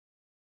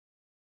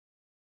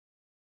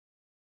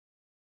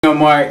know,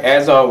 Mark,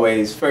 as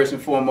always, first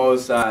and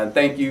foremost,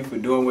 thank you for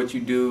doing what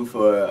you do,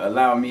 for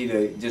allowing me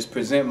to just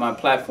present my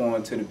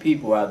platform to the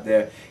people out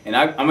there. And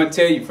I'm going to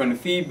tell you, from the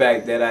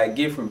feedback that I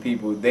get from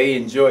people, they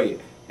enjoy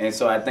it. And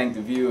so I thank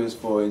the viewers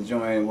for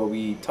enjoying what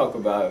we talk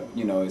about.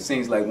 You know, it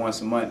seems like once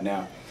a month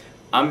now.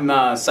 I'm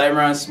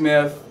Syron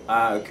Smith,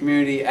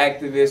 community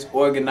activist,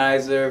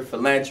 organizer,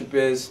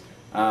 philanthropist,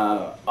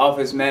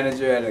 office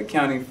manager at an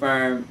accounting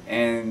firm,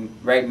 and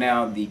right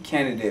now the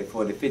candidate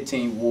for the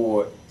 15th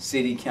Ward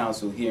City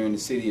Council here in the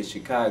city of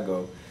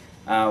Chicago.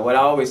 What I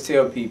always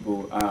tell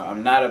people,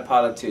 I'm not a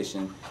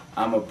politician.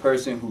 I'm a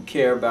person who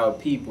care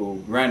about people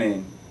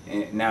running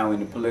now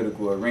in the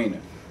political arena.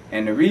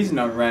 And the reason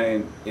I'm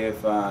running,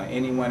 if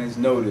anyone has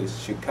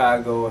noticed,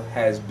 Chicago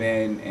has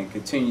been and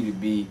continue to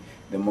be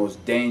the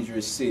most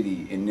dangerous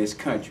city in this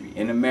country,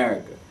 in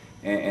America.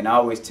 And I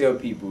always tell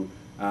people,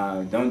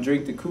 don't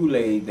drink the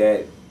Kool-Aid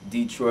that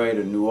Detroit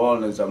or New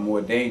Orleans are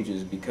more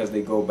dangerous because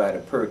they go by the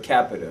per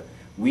capita.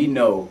 We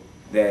know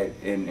that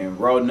in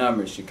raw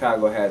numbers,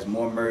 Chicago has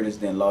more murders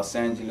than Los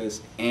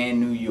Angeles and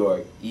New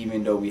York,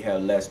 even though we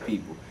have less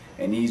people.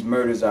 And these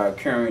murders are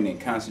occurring in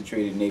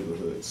concentrated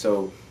neighborhoods.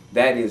 So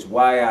that is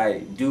why I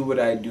do what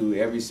I do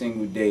every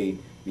single day,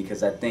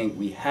 because I think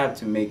we have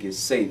to make it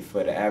safe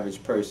for the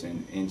average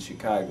person in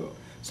Chicago.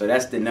 So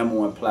that's the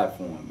 #1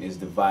 platform, is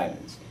the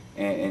violence.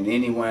 And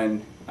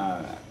anyone,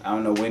 I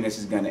don't know when this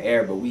is going to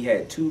air, but we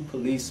had 2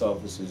 police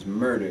officers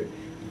murdered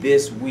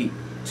this week,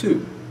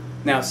 2.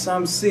 Now,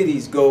 some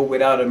cities go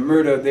without a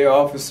murder of their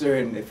officer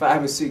in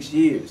 5 or 6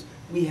 years.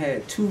 We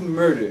had 2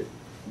 murdered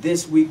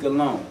this week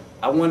alone.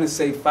 I want to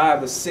say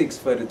 5 or 6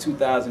 for the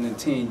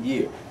 2010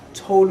 year.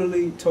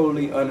 Totally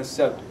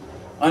unacceptable.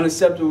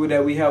 Unacceptable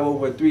that we have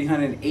over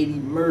 380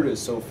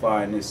 murders so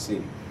far in this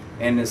city.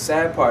 And the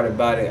sad part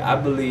about it, I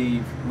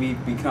believe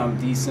we've become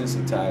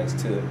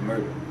desensitized to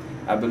murder.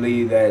 I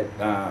believe that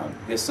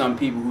there's some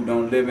people who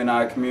don't live in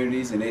our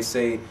communities and they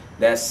say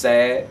that's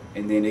sad,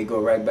 and then they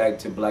go right back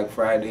to Black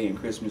Friday and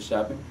Christmas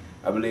shopping.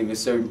 I believe there's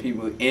certain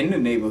people in the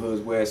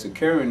neighborhoods where it's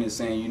occurring and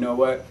saying, you know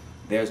what,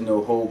 there's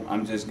no hope,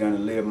 I'm just going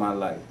to live my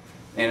life.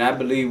 And I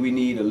believe we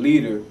need a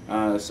leader,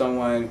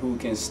 someone who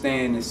can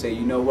stand and say,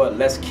 you know what,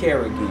 let's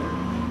care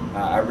again.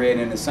 I read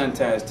in the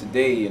Sun-Times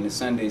today, in the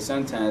Sunday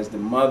Sun-Times, the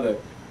mother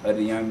of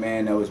the young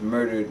man that was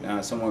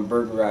murdered, someone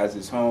burglarized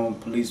his home.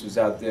 Police was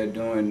out there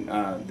doing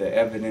the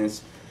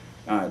evidence,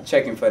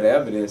 checking for the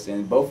evidence,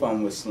 and both of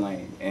them were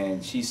slain.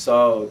 And she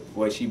saw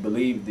what she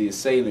believed the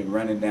assailant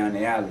running down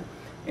the alley.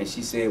 And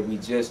she said, we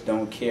just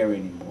don't care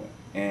anymore.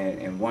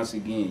 And once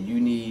again,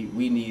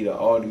 we need an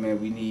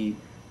alderman, we need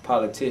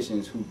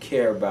politicians who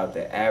care about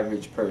the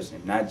average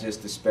person, not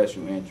just the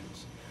special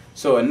interests.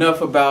 So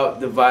enough about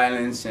the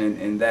violence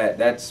and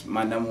that's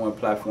my #1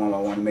 platform. I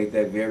want to make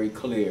that very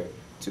clear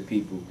to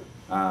people.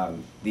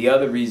 The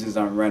other reasons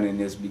I'm running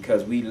is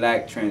because we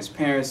lack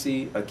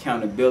transparency,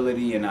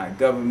 accountability in our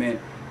government.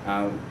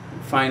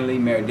 Finally,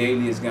 Mayor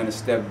Daley is going to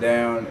step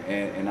down,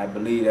 and I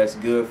believe that's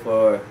good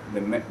for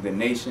the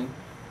nation,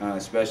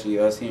 especially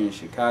us here in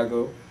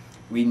Chicago.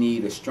 We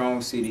need a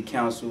strong city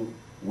council,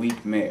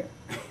 weak mayor.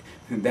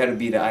 That'll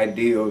be the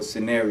ideal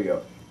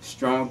scenario.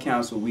 Strong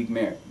council, weak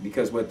mayor.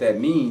 Because what that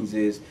means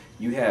is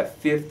you have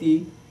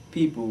 50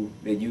 people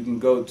that you can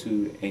go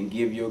to and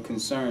give your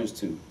concerns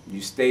to.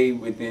 You stay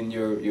within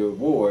your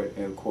ward,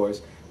 of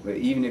course, but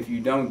even if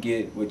you don't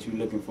get what you're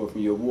looking for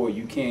from your ward,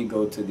 you can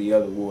go to the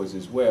other wards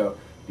as well,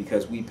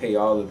 because we pay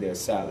all of their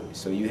salaries.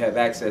 So you have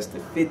access to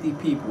 50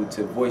 people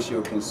to voice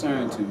your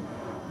concern to,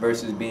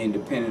 versus being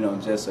dependent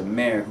on just a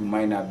mayor who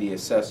might not be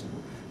accessible.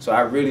 So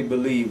I really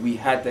believe we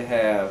have to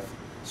have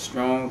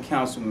strong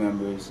council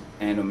members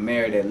and a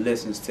mayor that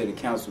listens to the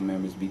council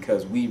members,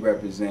 because we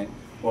represent,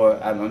 or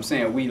I'm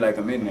saying we like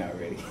I'm in there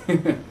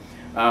already.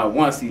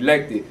 Once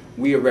elected,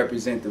 we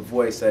represent the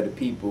voice of the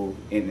people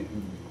in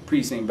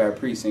precinct by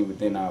precinct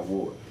within our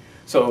ward.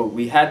 So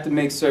we have to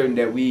make certain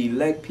that we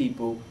elect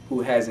people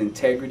who has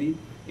integrity.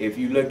 If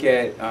you look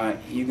at,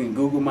 you can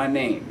Google my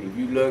name. If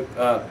you look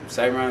up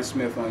Syron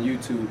Smith on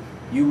YouTube,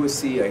 you will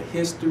see a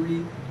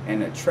history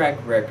and a track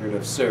record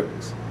of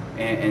service.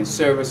 And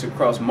service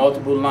across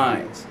multiple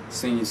lines: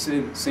 senior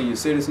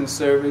citizen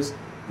service,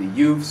 the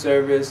youth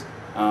service,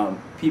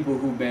 people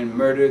who've been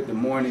murdered, the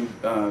mourning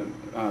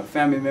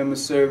family member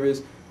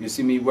service. You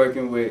see me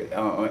working with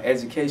on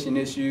education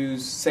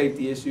issues,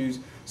 safety issues.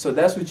 So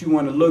that's what you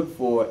want to look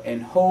for,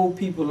 and hold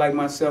people like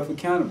myself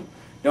accountable.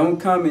 Don't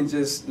come and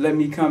just let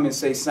me come and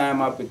say, sign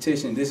my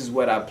petition, this is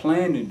what I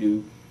plan to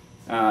do.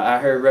 I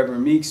heard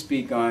Reverend Meek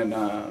speak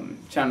on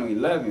Channel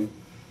 11,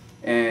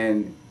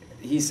 and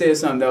he said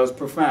something that was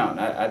profound.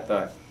 I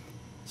thought,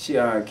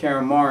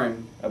 Karen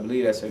Morin, I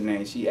believe that's her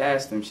name, she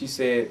asked him, she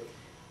said,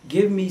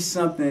 give me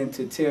something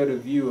to tell the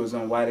viewers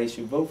on why they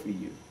should vote for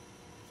you.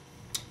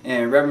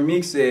 And Reverend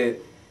Meek said,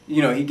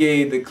 you know, he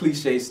gave the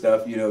cliche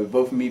stuff, you know,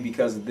 vote for me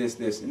because of this,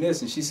 this, and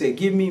this. And she said,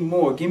 give me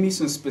more, give me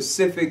some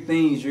specific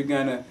things you're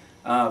going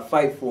to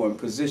fight for and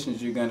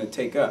positions you're going to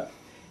take up.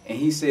 And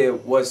he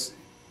said, what's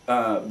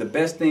the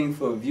best thing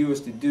for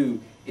viewers to do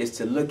is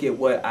to look at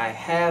what I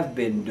have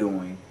been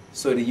doing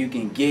so that you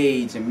can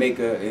gauge and make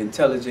an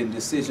intelligent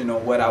decision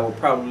on what I will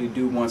probably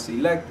do once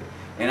elected.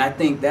 And I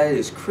think that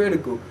is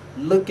critical.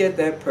 Look at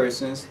that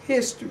person's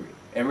history.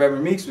 And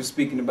Reverend Meeks was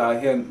speaking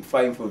about him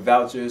fighting for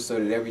vouchers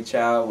so that every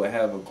child will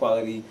have a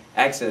quality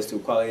access to a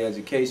quality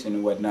education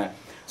and whatnot.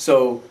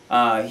 So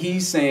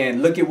he's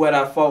saying, look at what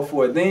I fought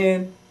for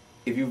then.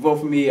 If you vote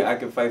for me, I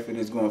can fight for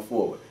this going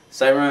forward.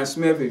 Syron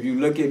Smith, if you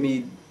look at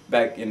me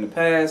back in the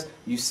past,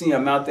 you see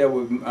I'm out there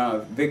with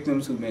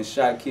victims who've been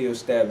shot, killed,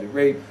 stabbed, and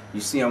raped.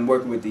 You see I'm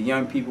working with the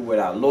young people with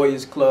our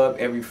Lawyers Club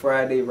every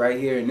Friday right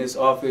here in this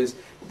office.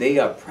 They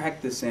are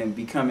practicing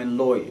becoming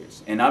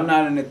lawyers. And I'm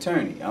not an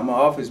attorney. I'm an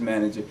office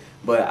manager.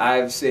 But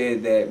I've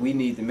said that we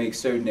need to make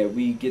certain that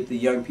we get the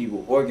young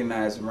people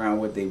organized around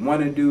what they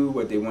want to do,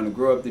 what they want to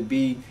grow up to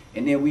be,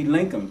 and then we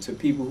link them to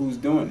people who's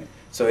doing it.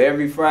 So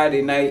every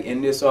Friday night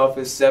in this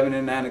office, 7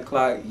 and 9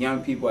 o'clock,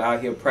 young people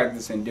out here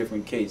practicing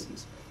different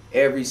cases.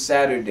 Every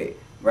Saturday,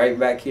 right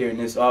back here in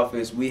this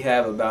office, we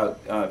have about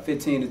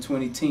 15 to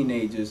 20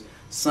 teenagers.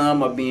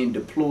 Some are being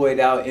deployed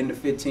out in the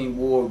 15th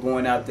Ward,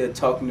 going out there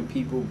talking to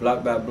people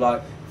block by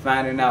block,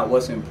 finding out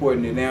what's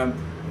important to them.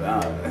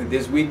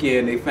 This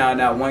weekend, they found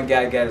out one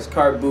guy got his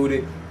car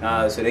booted,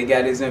 so they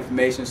got his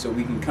information so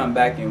we can come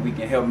back and we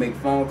can help make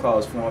phone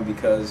calls for him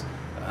because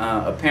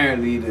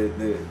apparently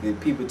the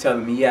people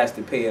telling me he has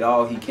to pay it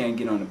all. He can't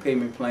get on the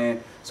payment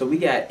plan. So we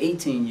got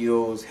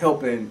 18-year-olds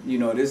helping, you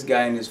know, this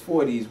guy in his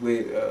 40s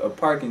with a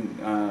parking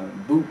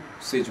boot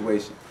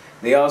situation.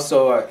 They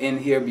also are in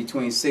here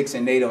between 6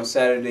 and 8 on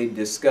Saturday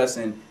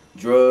discussing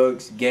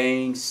drugs,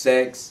 gangs,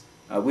 sex.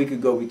 A week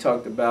ago we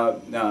talked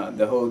about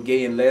the whole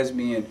gay and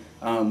lesbian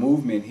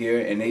movement here,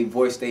 and they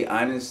voiced their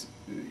honest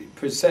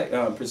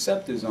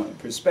perspectives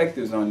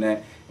on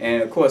that.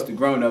 And of course the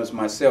grown-ups,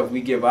 myself,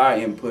 we give our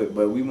input,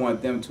 but we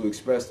want them to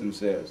express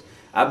themselves.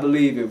 I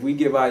believe if we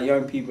give our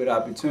young people the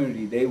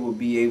opportunity, they will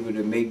be able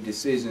to make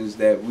decisions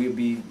that we'll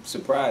be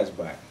surprised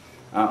by.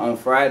 On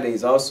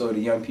Fridays also,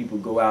 the young people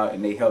go out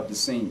and they help the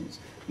seniors.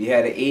 We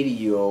had an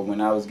 80-year-old when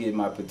I was getting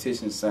my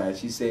petition signed.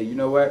 She said, you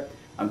know what,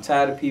 I'm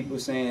tired of people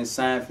saying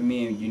sign for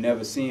me and you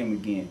never see them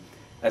again.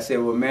 I said,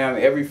 well, ma'am,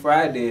 every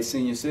Friday is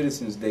Senior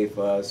Citizens Day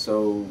for us.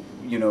 So,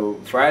 you know,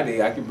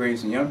 Friday I can bring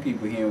some young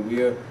people here and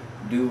we'll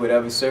do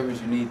whatever service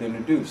you need them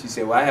to do. She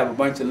said, well, I have a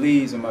bunch of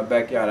leaves in my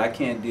backyard. I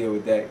can't deal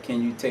with that.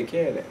 Can you take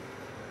care of that?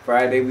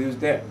 Friday we was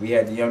there. We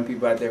had the young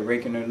people out there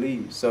raking their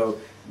leaves. So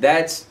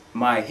that's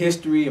my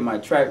history and my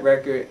track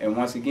record. And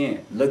once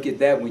again, look at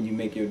that when you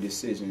make your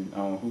decision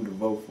on who to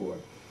vote for.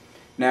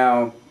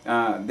 Now,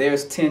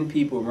 there's 10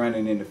 people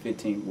running in the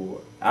 15th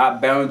Ward. Our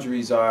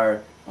boundaries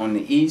are on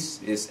the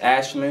east, it's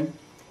Ashland.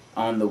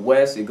 On the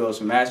west, it goes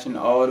from Ashland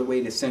all the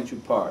way to Central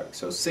Park.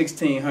 So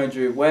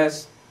 1600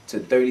 west to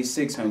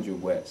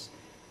 3600 west.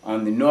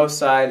 On the north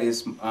side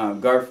is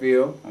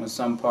Garfield on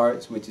some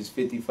parts, which is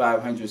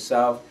 5500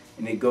 south,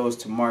 and it goes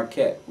to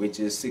Marquette, which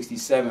is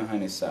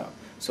 6700 south.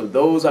 So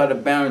those are the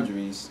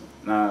boundaries.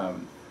 A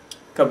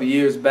couple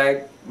years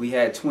back, we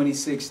had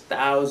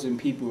 26,000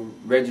 people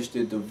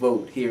registered to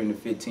vote here in the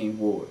 15th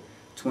Ward.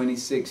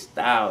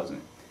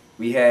 26,000.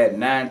 We had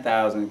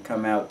 9,000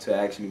 come out to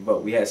actually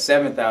vote. We had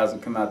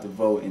 7,000 come out to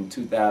vote in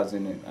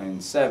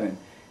 2007.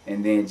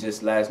 And then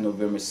just last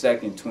November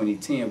 2nd,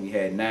 2010, we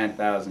had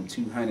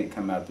 9,200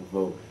 come out to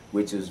vote,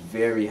 which is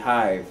very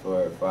high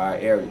for our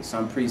area.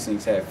 Some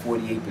precincts had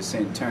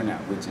 48% turnout,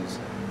 which is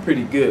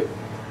pretty good.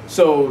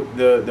 So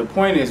the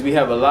point is we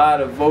have a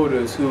lot of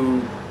voters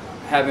who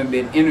haven't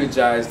been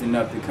energized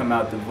enough to come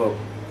out to vote.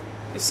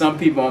 There's some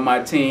people on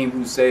my team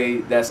who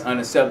say that's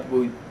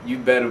unacceptable, you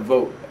better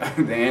vote.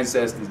 The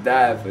ancestors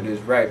died for this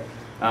right.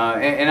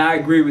 And I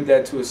agree with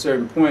that to a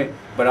certain point,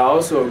 but I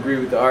also agree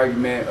with the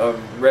argument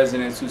of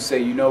residents who say,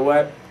 you know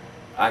what,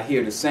 I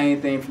hear the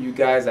same thing from you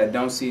guys, I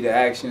don't see the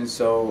action,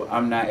 so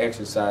I'm not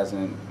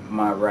exercising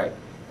my right.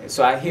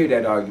 So I hear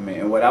that argument,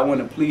 and what I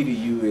want to plead to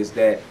you is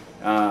that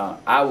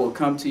I will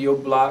come to your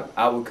block,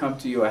 I will come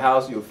to your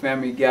house, your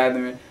family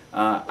gathering.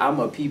 I'm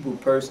a people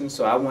person,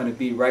 so I want to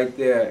be right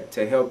there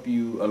to help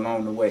you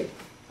along the way.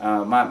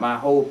 My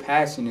whole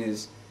passion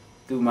is,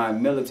 through my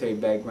military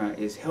background,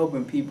 is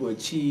helping people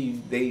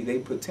achieve their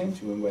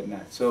potential and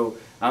whatnot. So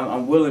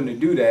I'm willing to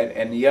do that.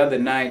 And the other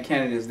 9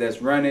 candidates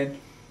that's running,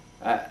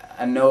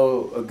 I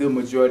know a good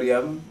majority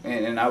of them,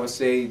 and I would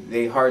say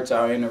their hearts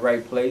are in the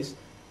right place.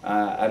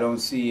 I don't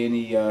see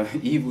any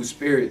evil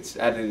spirits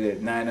out of the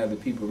 9 other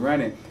people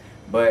running.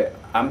 But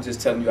I'm just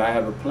telling you, I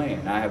have a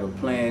plan. I have a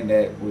plan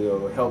that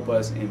will help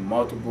us in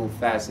multiple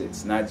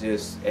facets, not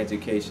just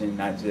education,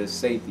 not just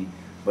safety,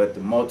 but the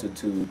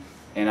multitude.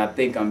 And I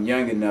think I'm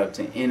young enough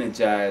to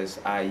energize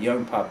our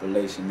young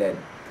population that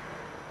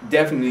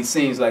definitely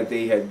seems like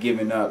they have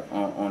given up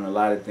on a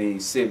lot of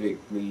things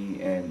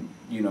civically, and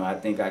you know, I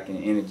think I can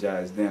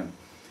energize them.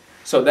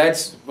 So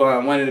that's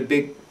one of the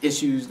big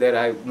issues that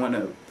I want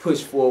to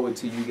push forward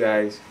to you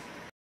guys.